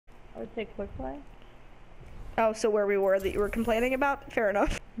would say Quickplay. Oh, so where we were that you were complaining about? Fair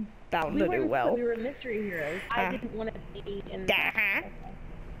enough. Bound to do well. We were mystery heroes. I didn't want to be in. Yes.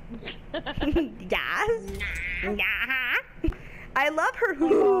 I love her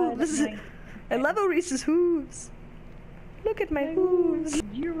hooves. I love Orissa's hooves. Look at my hooves. Do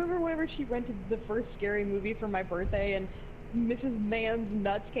you remember whenever she rented the first scary movie for my birthday and Mrs. Mann's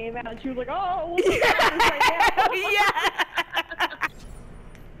nuts came out and she was like, oh, we'll right now. Yeah.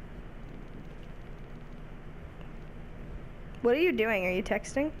 What are you doing? Are you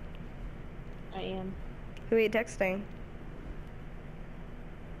texting? I am. Who are you texting?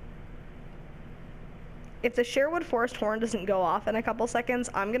 If the Sherwood Forest horn doesn't go off in a couple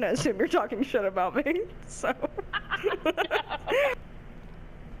seconds, I'm gonna assume you're talking shit about me, so.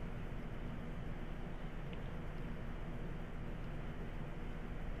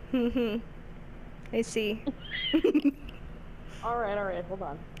 I see. Alright, hold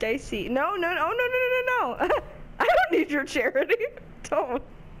on. I see. No. I don't need your charity. Don't.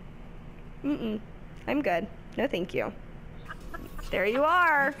 I'm good. No, thank you. There you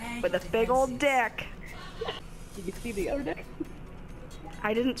are, with a big old dick. Did you see the other dick?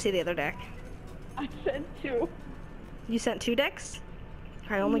 I didn't see the other dick. I sent 2. You sent 2 dicks?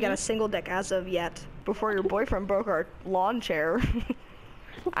 I only got a single dick as of yet, before your boyfriend broke our lawn chair.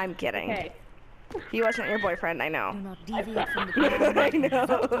 I'm kidding. Hey. He wasn't your boyfriend, I know. Do not deviate from the plan. I know.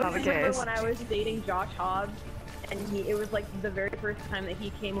 Not the Remember case. when I was dating Josh Hobbs, and it was like the very first time that he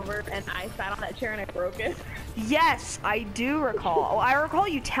came over, and I sat on that chair and I broke it? Yes, I do recall. I recall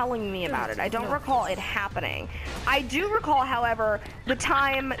you telling me about it. I don't recall it happening. I do recall, however, the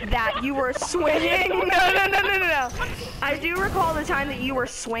time that you were swinging. No. I do recall the time that you were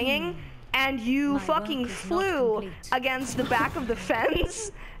swinging and you fucking flew against the back of the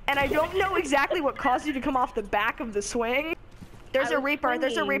fence, and I don't know exactly what caused you to come off the back of the swing. There's a Reaper.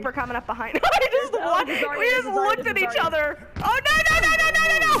 There's a Reaper coming up behind. We just looked at each other. Oh no!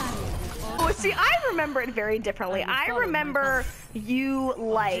 Oh, see, I remember it very differently. I remember you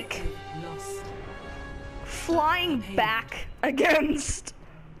like flying back against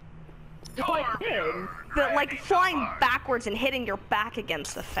like flying backwards and hitting your back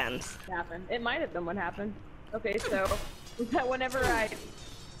against the fence. Happened. It might have been what happened. Okay, so was that whenever I?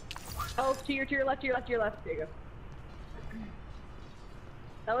 Oh, to your left. There you go.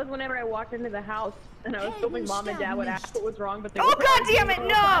 That was whenever I walked into the house and I was hoping Mom and Dad would ask what was wrong, but they oh god damn it,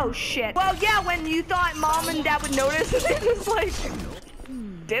 no shit. Well, yeah, when you thought Mom and Dad would notice, they just like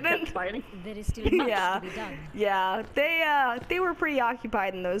didn't. Fighting. There is still much to be done. Yeah, they were pretty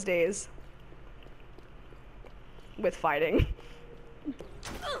occupied in those days with fighting.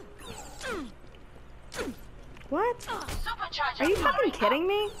 What? Are you fucking kidding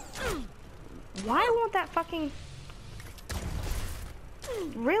me? Why won't that fucking...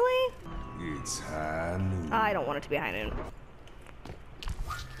 Really? It's high noon. I don't want it to be high noon.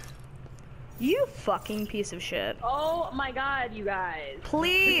 You fucking piece of shit. Oh my god, you guys.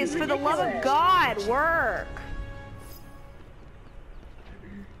 Please, for the love of God, work.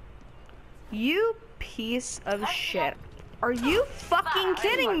 You piece of shit. Are you fucking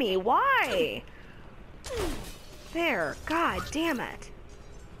kidding me? Why? There, god damn it.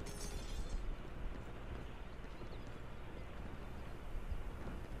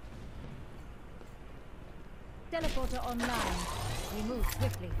 Teleporter online. We move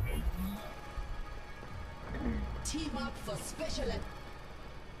quickly. Team up for special.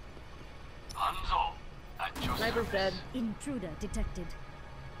 Sniper's dead. Intruder detected.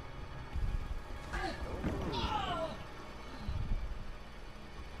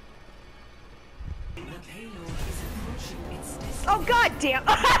 Oh god damn.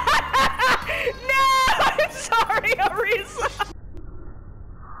 No, I'm sorry, Arisa.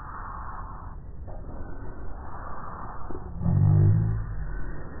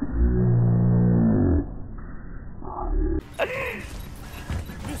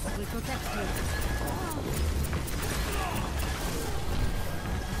 This will protect you.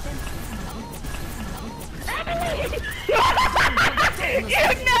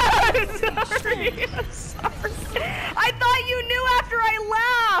 Sorry. I'm sorry. I thought you knew after I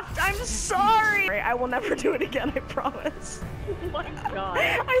laughed. I'm sorry. I will never do it again, I promise. Oh my god.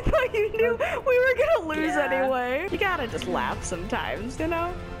 I thought you knew we were gonna lose anyway. You gotta just laugh sometimes, you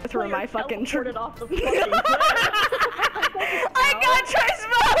know? Through my fucking off the fucking I got Trice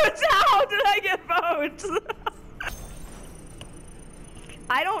votes! How did I get votes?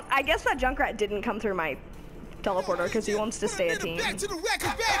 I guess that Junkrat didn't come through my teleporter because he wants to stay a team. Back to the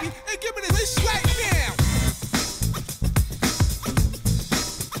record, baby, and give me this right now.